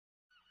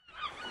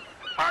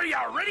Are you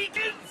ready,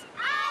 kids?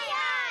 Aye,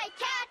 aye,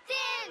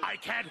 Captain! I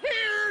can't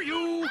hear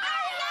you. Aye,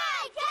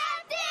 aye,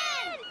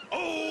 Captain!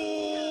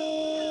 Oh!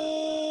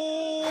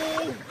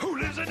 Who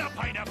lives in a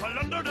pineapple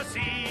under the sea?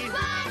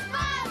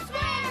 SpongeBob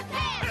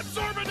SquarePants!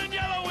 Absorbent and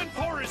yellow and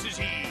porous is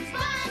he.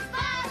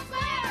 SpongeBob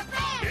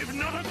SquarePants! If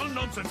nautical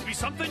nonsense be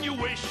something you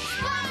wish,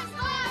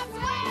 SpongeBob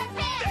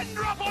SquarePants! then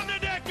drop on the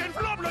deck and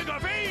flop like a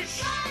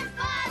fish.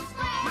 SpongeBob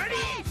SquarePants!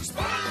 Ready?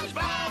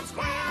 SpongeBob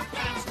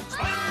SquarePants!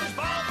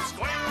 SpongeBob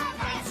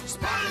SquarePants!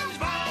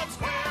 SpongeBob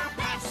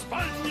SquarePants!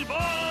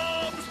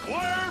 SpongeBob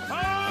SquarePants!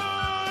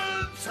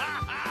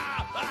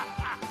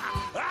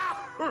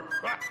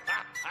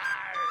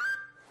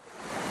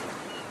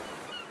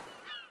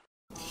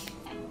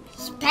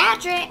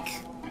 Patrick!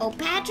 Oh,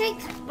 Patrick,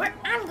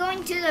 I'm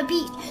going to the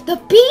beach. The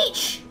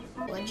beach?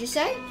 What'd you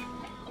say?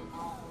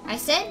 I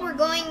said we're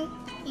going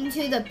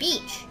into the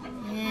beach.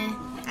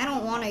 I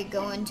don't want to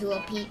go into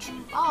a beach.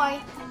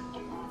 Bye.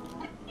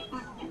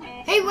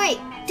 Hey, wait,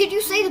 did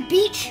you say the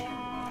beach?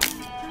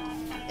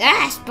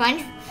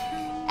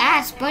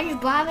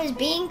 SpongeBob is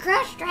being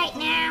crushed right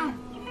now.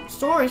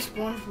 Sorry,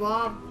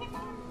 SpongeBob.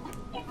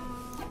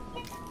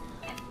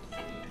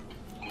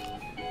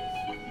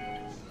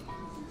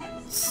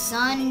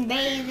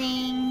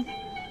 Sunbathing.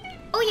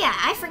 Oh yeah,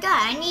 I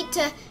forgot. I need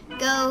to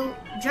go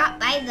drop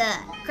by the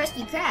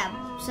Krusty Krab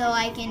so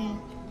I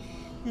can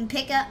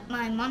pick up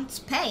my month's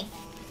pay.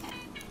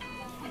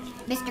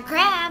 Mr.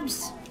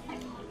 Krabs,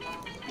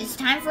 it's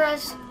time for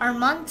our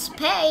month's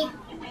pay.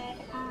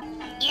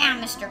 Yeah,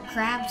 Mr.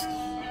 Krabs,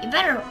 you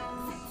better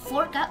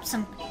fork up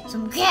some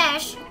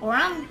cash or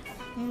I'm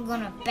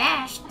gonna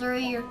bash through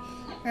your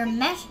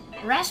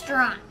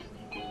restaurant.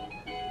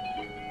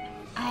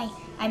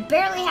 I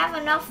barely have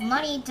enough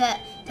money to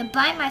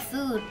buy my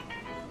food.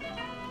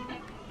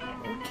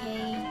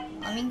 Okay,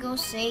 let me go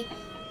say,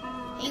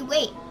 hey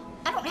wait,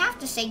 I don't have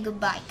to say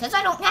goodbye because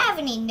I don't have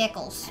any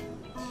nickels.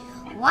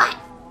 What?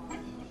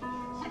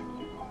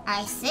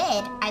 I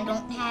said I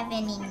don't have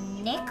any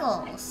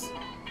nickels.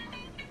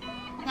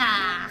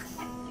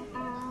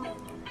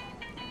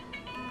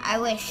 I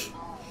wish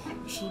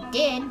she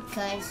did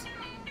because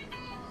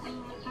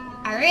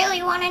I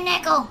really want a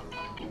nickel.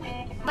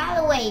 By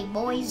the way,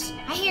 boys,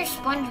 I hear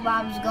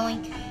SpongeBob's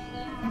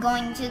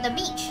going to the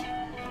beach.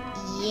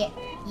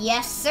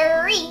 Yes,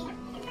 sirree.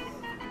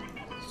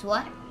 So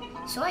what?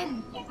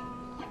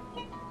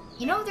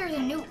 You know, there's a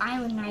new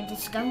island I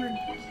discovered.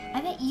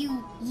 I bet ye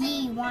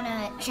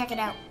wanna check it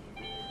out.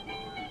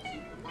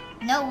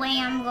 No way,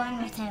 I'm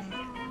going with him.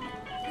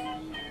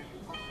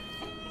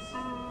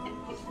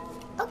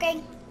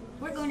 Okay,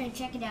 we're going to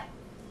check it out.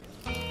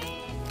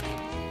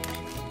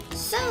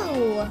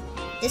 So,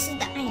 this is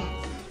the island.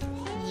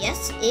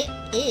 Yes, it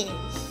is.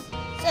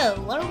 So,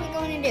 what are we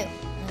going to do?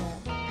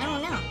 I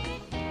don't know.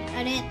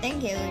 I didn't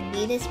think it would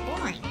be this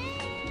boring.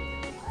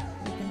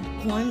 You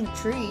can climb the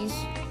trees.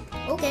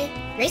 Okay,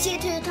 race you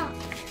to the top.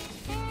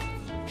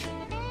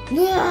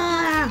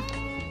 Yeah!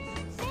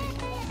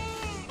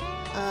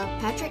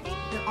 Patrick,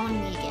 you're on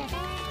me again.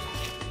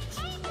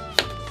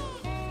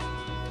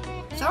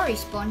 Sorry,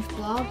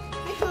 SpongeBob.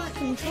 I couldn't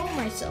control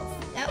myself.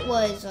 That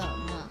was,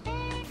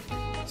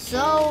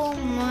 so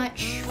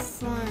much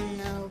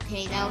fun.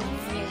 Okay, that was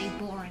really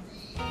boring.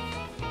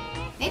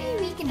 Maybe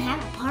we can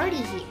have a party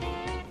here.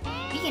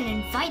 We can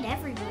invite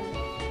everybody.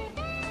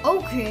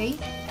 Okay.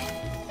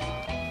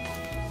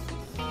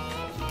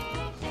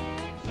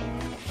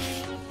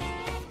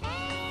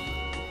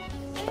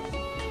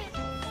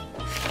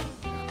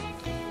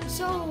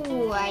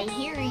 So, I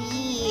hear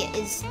he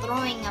is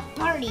throwing a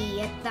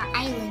party at the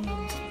island.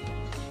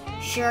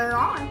 Sure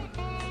are.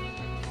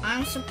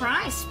 I'm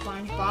surprised,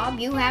 SpongeBob.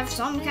 You have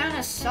some kind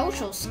of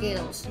social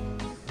skills.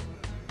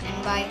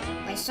 And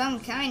by some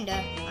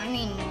kinda, I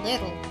mean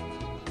little.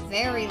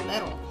 Very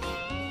little.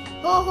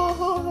 Ho ho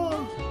ho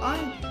ho!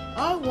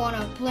 I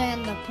wanna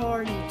plan the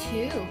party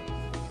too.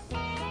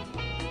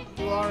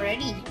 You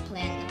already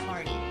planned the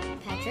party,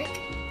 Patrick.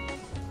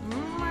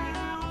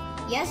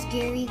 Meow. Yes,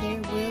 Gary,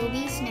 there will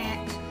be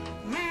snacks.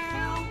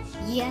 Meow.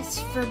 Yes,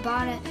 for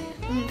bottom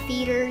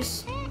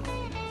feeders.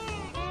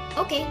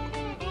 Okay.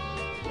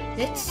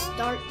 Let's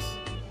start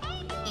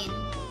in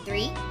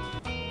 3,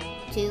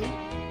 2,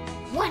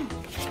 1.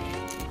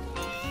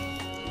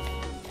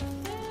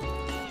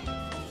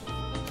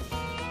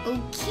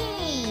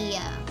 Okay.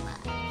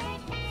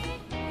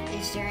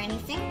 Is there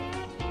anything?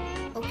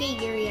 Okay,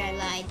 Gary, I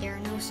lied. There are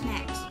no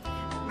snacks.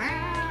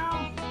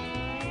 Meow.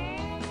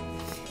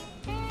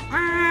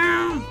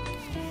 Meow.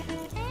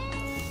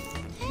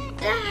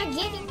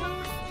 Get him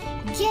off.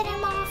 Get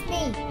him off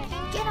me.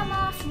 Get him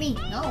off me.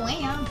 No way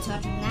I'm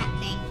touching that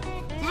thing.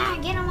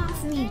 Get him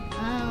off me.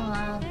 Oh,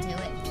 I'll do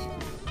it.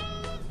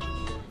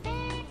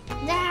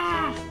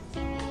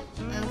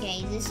 Okay,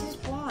 this is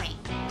boring.